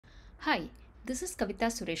Hi, this is Kavita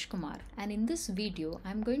Suresh Kumar, and in this video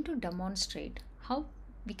I'm going to demonstrate how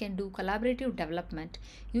we can do collaborative development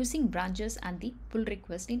using branches and the pull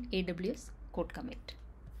request in AWS CodeCommit.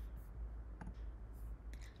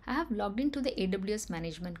 I have logged into the AWS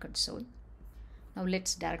Management Console. Now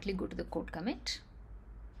let's directly go to the CodeCommit.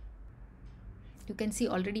 You can see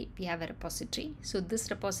already we have a repository. So this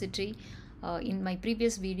repository, in my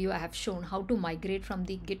previous video I have shown how to migrate from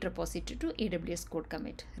the Git repository to AWS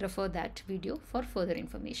CodeCommit. Refer that video for further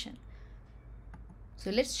information. So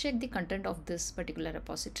let's check the content of this particular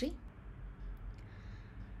repository.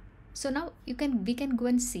 So now we can go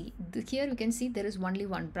and see here. You can see there is only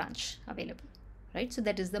one branch available, right? So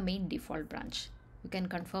that is the main default branch. You can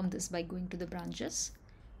confirm this by going to the branches.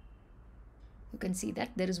 You can see that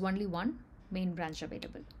there is only one main branch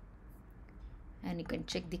available, and you can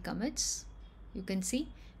check the commits. You can see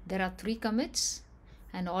there are 3 commits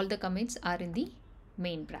and all the commits are in the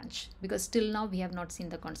main branch, because till now we have not seen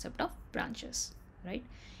the concept of branches, right?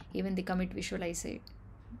 Even the commit visualizer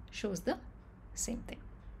shows the same thing,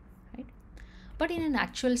 right? But in an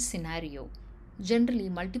actual scenario, generally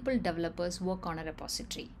multiple developers work on a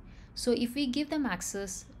repository. So if we give them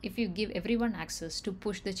access, if you give everyone access to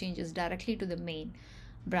push the changes directly to the main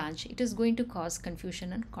branch, it is going to cause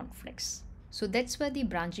confusion and conflicts. So that's where the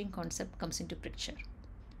branching concept comes into picture.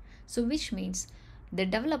 So which means the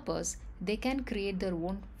developers, they can create their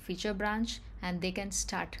own feature branch and they can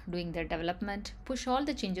start doing their development, push all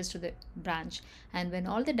the changes to the branch, and when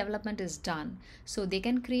all the development is done, so they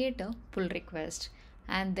can create a pull request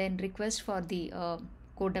and then request for the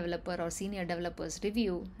code developer or senior developers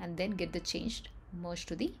review and then get the change merged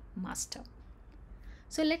to the master.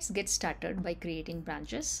 So let's get started by creating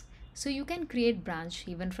branches. So you can create branch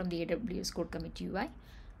even from the AWS CodeCommit UI,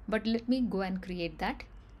 but let me go and create that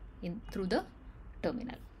through the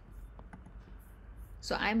terminal.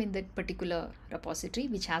 So I'm in that particular repository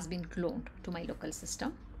which has been cloned to my local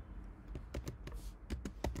system.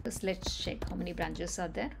 Just let's check how many branches are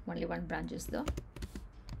there. Only one branch is there.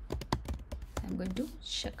 I'm going to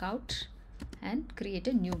check out and create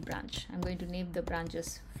a new branch. I'm going to name the branch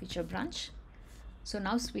as feature branch. So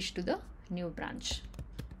now switch to the new branch.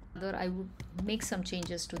 There I would make some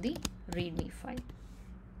changes to the README file.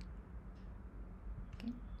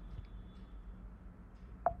 Okay.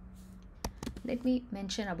 Let me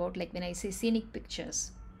mention about, like, when I say scenic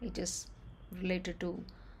pictures, it is related to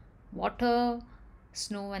water,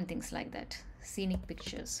 snow and things like that. Scenic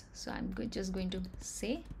pictures. So I'm just going to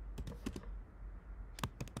say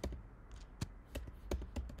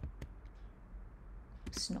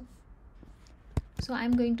snow. So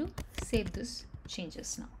I'm going to save this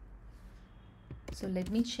changes now. So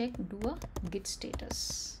let me check, do a git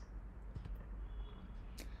status.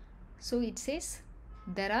 So it says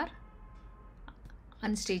there are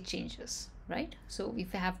unstaged changes, right? So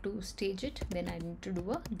if I have to stage it, then I need to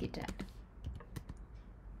do a git add.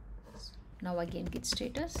 Now again git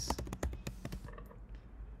status.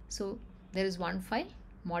 So there is one file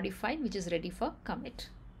modified which is ready for commit.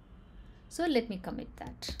 So let me commit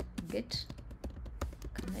that. Git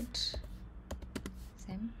commit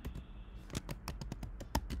same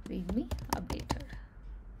readme updated.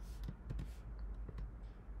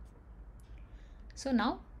 So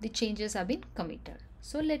now the changes have been committed.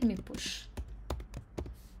 So let me push.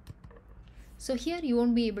 So here you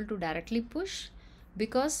won't be able to directly push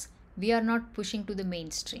because we are not pushing to the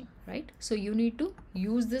mainstream, right? So you need to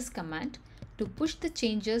use this command to push the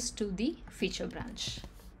changes to the feature branch.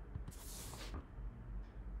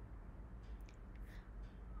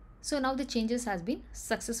 So now the changes has been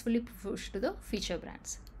successfully pushed to the feature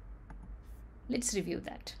branch. Let's review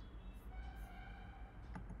that.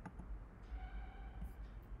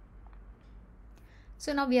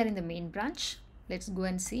 So now we are in the main branch. Let's go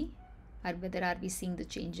and see whether are we seeing the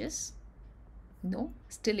changes. No,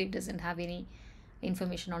 still it doesn't have any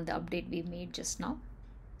information on the update we made just now.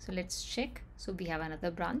 So let's check. So we have another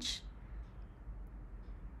branch.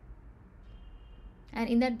 And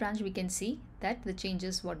in that branch we can see that the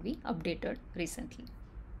changes what we updated recently,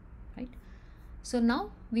 right? So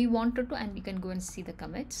now we wanted to, and we can go and see the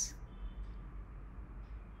commits.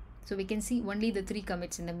 So we can see only the 3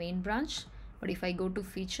 commits in the main branch, but if I go to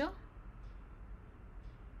feature,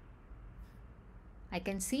 I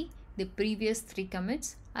can see the previous 3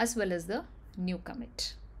 commits as well as the new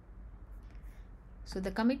commit. So the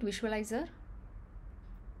commit visualizer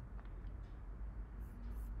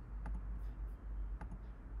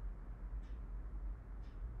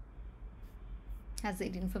has the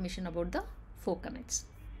information about the 4 commits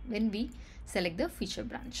when we select the feature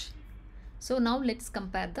branch. So now let's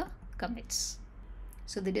compare the commits.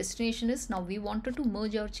 So the destination is now we wanted to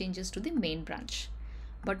merge our changes to the main branch,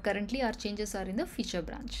 but currently our changes are in the feature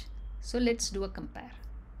branch. So let's do a compare.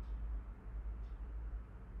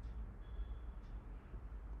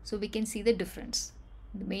 So we can see the difference.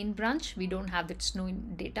 The main branch, we don't have that snow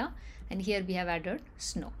in data, and here we have added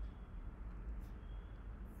snow.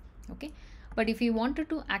 Okay, but if you wanted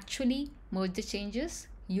to actually merge the changes,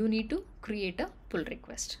 you need to create a pull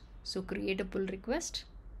request. So create a pull request,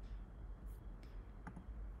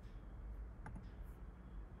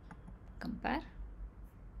 compare.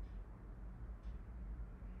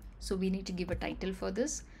 So we need to give a title for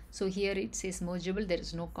this. So here it says mergeable, there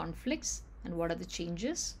is no conflicts, and what are the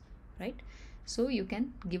changes, right? So you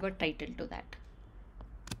can give a title to that.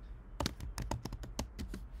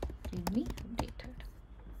 README updated,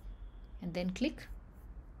 and then click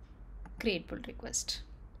create pull request.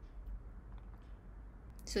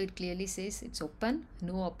 So it clearly says it's open,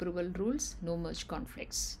 no approval rules, no merge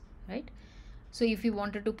conflicts, right? So if you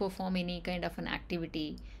wanted to perform any kind of an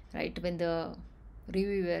activity, right, when the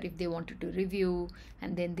reviewer, if they wanted to review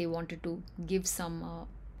and then they wanted to give some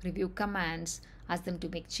review commands, ask them to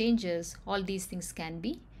make changes, all these things can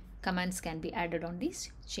be, commands can be added on these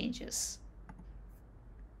changes.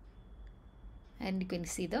 And you can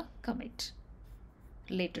see the commit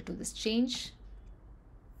related to this change.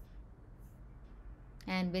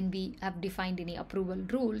 And when we have defined any approval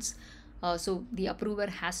rules, so the approver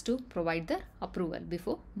has to provide the approval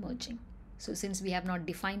before merging. So since we have not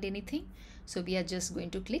defined anything, so we are just going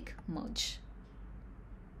to click merge.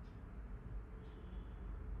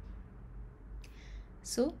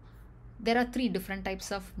 So there are 3 different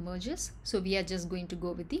types of merges. So we are just going to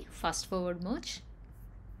go with the fast forward merge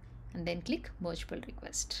and then click merge pull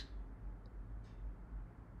request.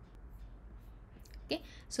 Okay,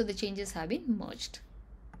 so the changes have been merged.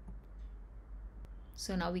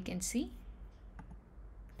 So now we can see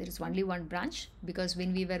there is only one branch, because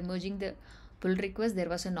when we were merging the pull request, there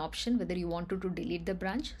was an option whether you wanted to delete the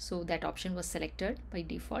branch. So that option was selected by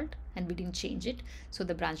default and we didn't change it. So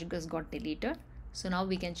the branch just got deleted. So now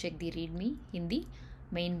we can check the README in the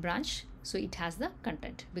main branch. So it has the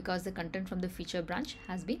content, because the content from the feature branch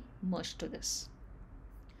has been merged to this.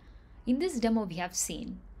 In this demo, we have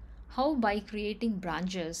seen how by creating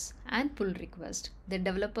branches and pull request, the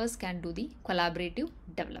developers can do the collaborative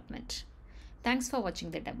development. Thanks for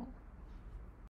watching the demo.